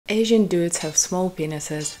Asian dudes have small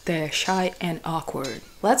penises, they are shy and awkward.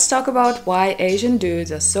 Let's talk about why Asian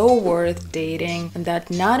dudes are so worth dating and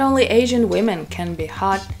that not only Asian women can be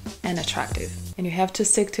hot and attractive. And you have to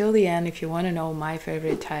stick till the end if you want to know my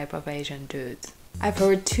favorite type of Asian dudes. I've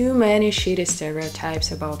heard too many shitty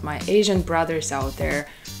stereotypes about my Asian brothers out there.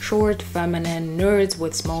 Short, feminine, nerds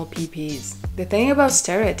with small peepees. The thing about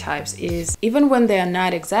stereotypes is, even when they are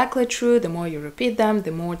not exactly true, the more you repeat them,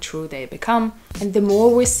 the more true they become. And the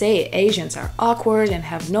more we say Asians are awkward and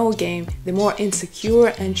have no game, the more insecure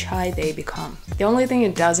and shy they become. The only thing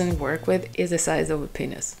it doesn't work with is the size of a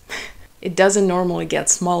penis. It doesn't normally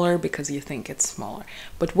get smaller because you think it's smaller,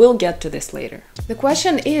 but we'll get to this later. The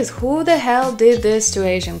question is, who the hell did this to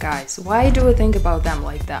Asian guys? Why do we think about them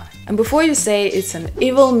like that? And before you say it's an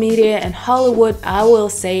evil media and Hollywood, I will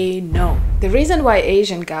say no. The reason why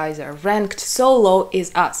Asian guys are ranked so low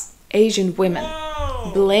is us, Asian women.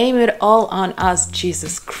 Blame it all on us,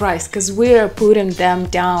 Jesus Christ, because we're putting them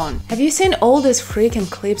down. Have you seen all these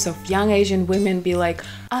freaking clips of young Asian women be like,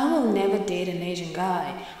 I will never date an Asian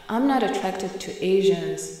guy. I'm not attracted to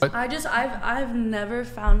Asians. I've never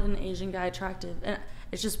found an Asian guy attractive, and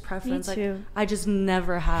it's just preference. Me too. Like, I just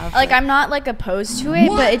never have. Like, I'm not like opposed to it,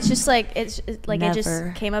 but it's just like it just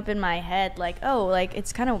Never. came up in my head like, oh, like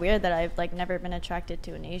it's kind of weird that I've like never been attracted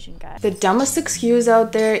to an Asian guy. The dumbest excuse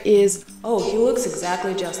out there is, oh, he looks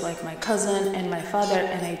exactly just like my cousin and my father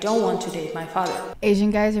and I don't want to date my father.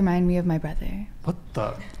 Asian guys remind me of my brother. What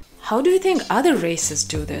the? How do you think other races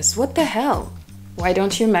do this? What the hell? Why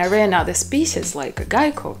don't you marry another species like a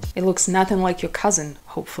gecko? It looks nothing like your cousin,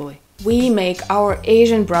 hopefully. We make our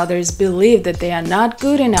Asian brothers believe that they are not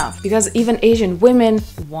good enough because even Asian women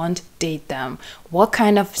won't date them. What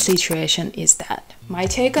kind of situation is that? My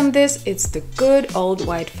take on this, it's the good old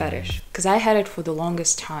white fetish, because I had it for the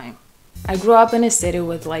longest time. I grew up in a city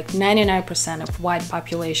with like 99% of white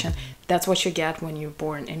population. That's what you get when you're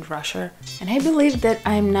born in Russia. And I believed that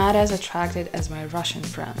I'm not as attracted as my Russian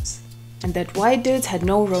friends, and that white dudes had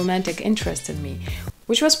no romantic interest in me,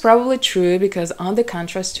 which was probably true because on the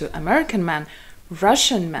contrast to American men,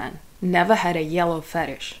 Russian men never had a yellow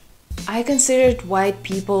fetish. I considered white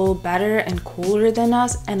people better and cooler than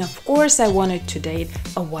us, and of course I wanted to date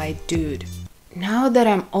a white dude. Now that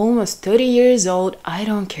I'm almost 30 years old, I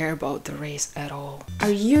don't care about the race at all.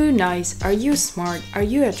 Are you nice? Are you smart? Are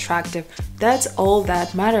you attractive? That's all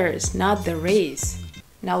that matters, not the race.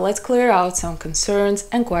 Now let's clear out some concerns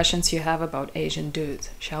and questions you have about Asian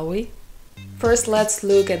dudes, shall we? First, let's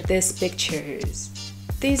look at these pictures.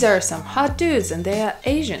 These are some hot dudes and they are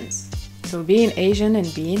Asians. So being Asian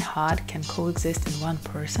and being hot can coexist in one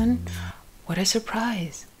person? What a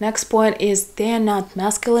surprise! Next point is they are not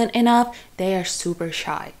masculine enough, they are super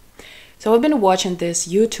shy. So I've been watching these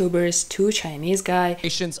YouTubers, two Chinese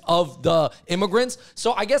guys. Of the immigrants.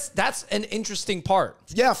 So I guess that's an interesting part.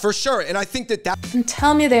 Yeah, for sure. And I think that And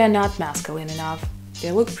tell me they are not masculine enough.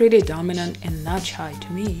 They look pretty dominant and not shy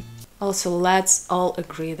to me. Also, let's all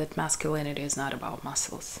agree that masculinity is not about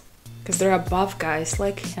muscles. Because there are buff guys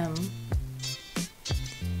like him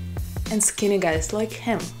and skinny guys like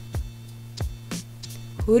him.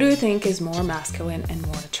 Who do you think is more masculine and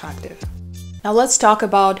more attractive? Now let's talk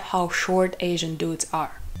about how short Asian dudes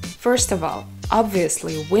are. First of all,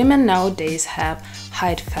 obviously women nowadays have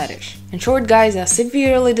height fetish, and short guys are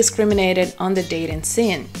severely discriminated on the dating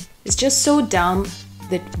scene. It's just so dumb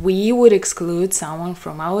that we would exclude someone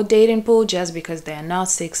from our dating pool just because they are not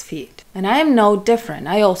 6 feet. And I am no different.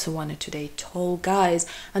 I also wanted to date tall guys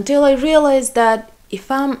until I realized that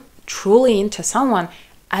if I'm truly into someone,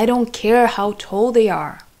 I don't care how tall they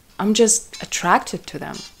are. I'm just attracted to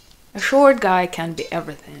them. A short guy can be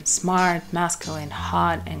everything: smart, masculine,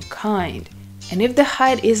 hot, and kind. And if the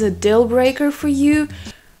height is a deal breaker for you,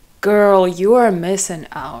 girl, you are missing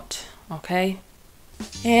out, okay?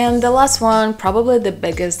 And the last one, probably the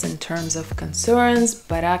biggest in terms of concerns,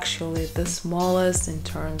 but actually the smallest in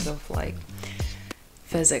terms of like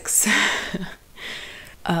physics.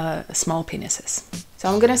 Small penises. So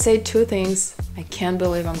I'm gonna say two things I can't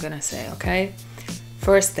believe I'm gonna say, okay?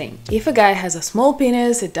 First thing, if a guy has a small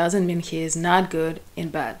penis, it doesn't mean he is not good in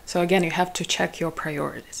bed. So again, you have to check your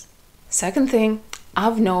priorities. Second thing,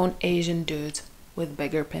 I've known Asian dudes with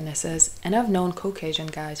bigger penises, and I've known Caucasian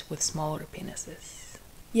guys with smaller penises.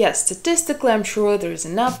 Yes, statistically I'm sure there's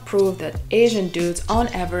enough proof that Asian dudes on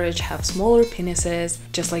average have smaller penises,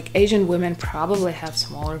 just like Asian women probably have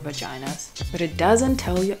smaller vaginas. But it doesn't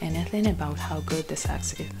tell you anything about how good the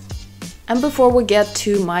sex is. And before we get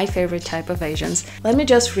to my favorite type of Asians, let me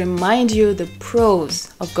just remind you the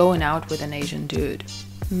pros of going out with an Asian dude.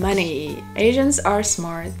 Money. Asians are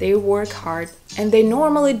smart, they work hard, and they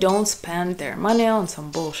normally don't spend their money on some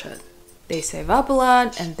bullshit. They save up a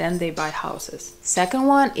lot and then they buy houses. Second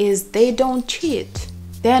one is they don't cheat.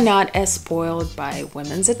 They're not as spoiled by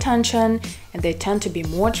women's attention, and they tend to be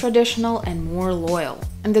more traditional and more loyal.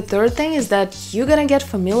 And the third thing is that you're gonna get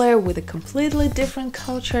familiar with a completely different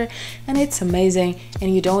culture, and it's amazing,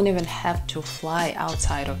 and you don't even have to fly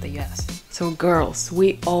outside of the US. So girls,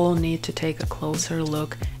 we all need to take a closer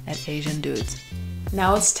look at Asian dudes.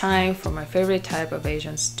 Now it's time for my favorite type of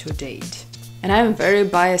Asians to date. And I'm very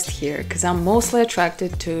biased here because I'm mostly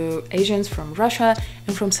attracted to Asians from Russia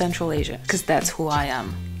and from Central Asia, because that's who I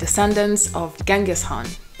am. Descendants of Genghis Khan.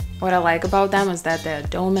 What I like about them is that they're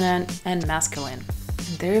dominant and masculine.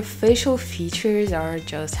 And their facial features are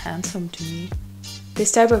just handsome to me.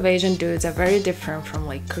 This type of Asian dudes are very different from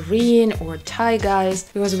like Korean or Thai guys,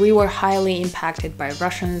 because we were highly impacted by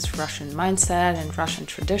Russians, Russian mindset and Russian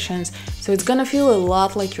traditions. So it's gonna feel a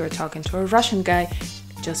lot like you're talking to a Russian guy,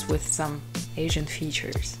 just with some Asian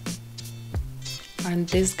features.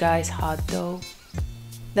 Aren't these guys hot though?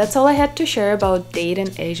 That's all I had to share about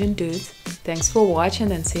dating Asian dudes. Thanks for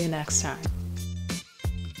watching and see you next time.